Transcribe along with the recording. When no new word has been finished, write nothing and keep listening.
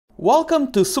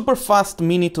Welcome to super fast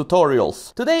mini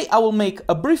tutorials. Today I will make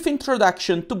a brief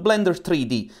introduction to Blender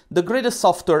 3D, the greatest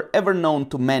software ever known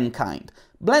to mankind.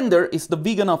 Blender is the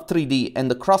vegan of 3D and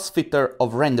the crossfitter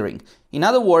of rendering. In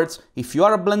other words, if you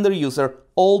are a Blender user,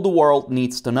 all the world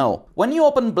needs to know. When you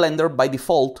open Blender, by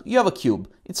default, you have a cube.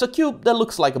 It's a cube that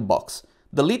looks like a box.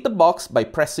 Delete the box by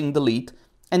pressing delete,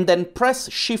 and then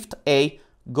press Shift A,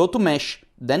 go to Mesh,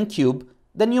 then Cube,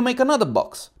 then you make another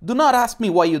box. Do not ask me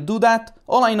why you do that,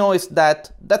 all I know is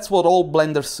that that's what all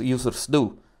Blender users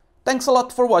do. Thanks a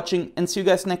lot for watching and see you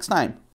guys next time.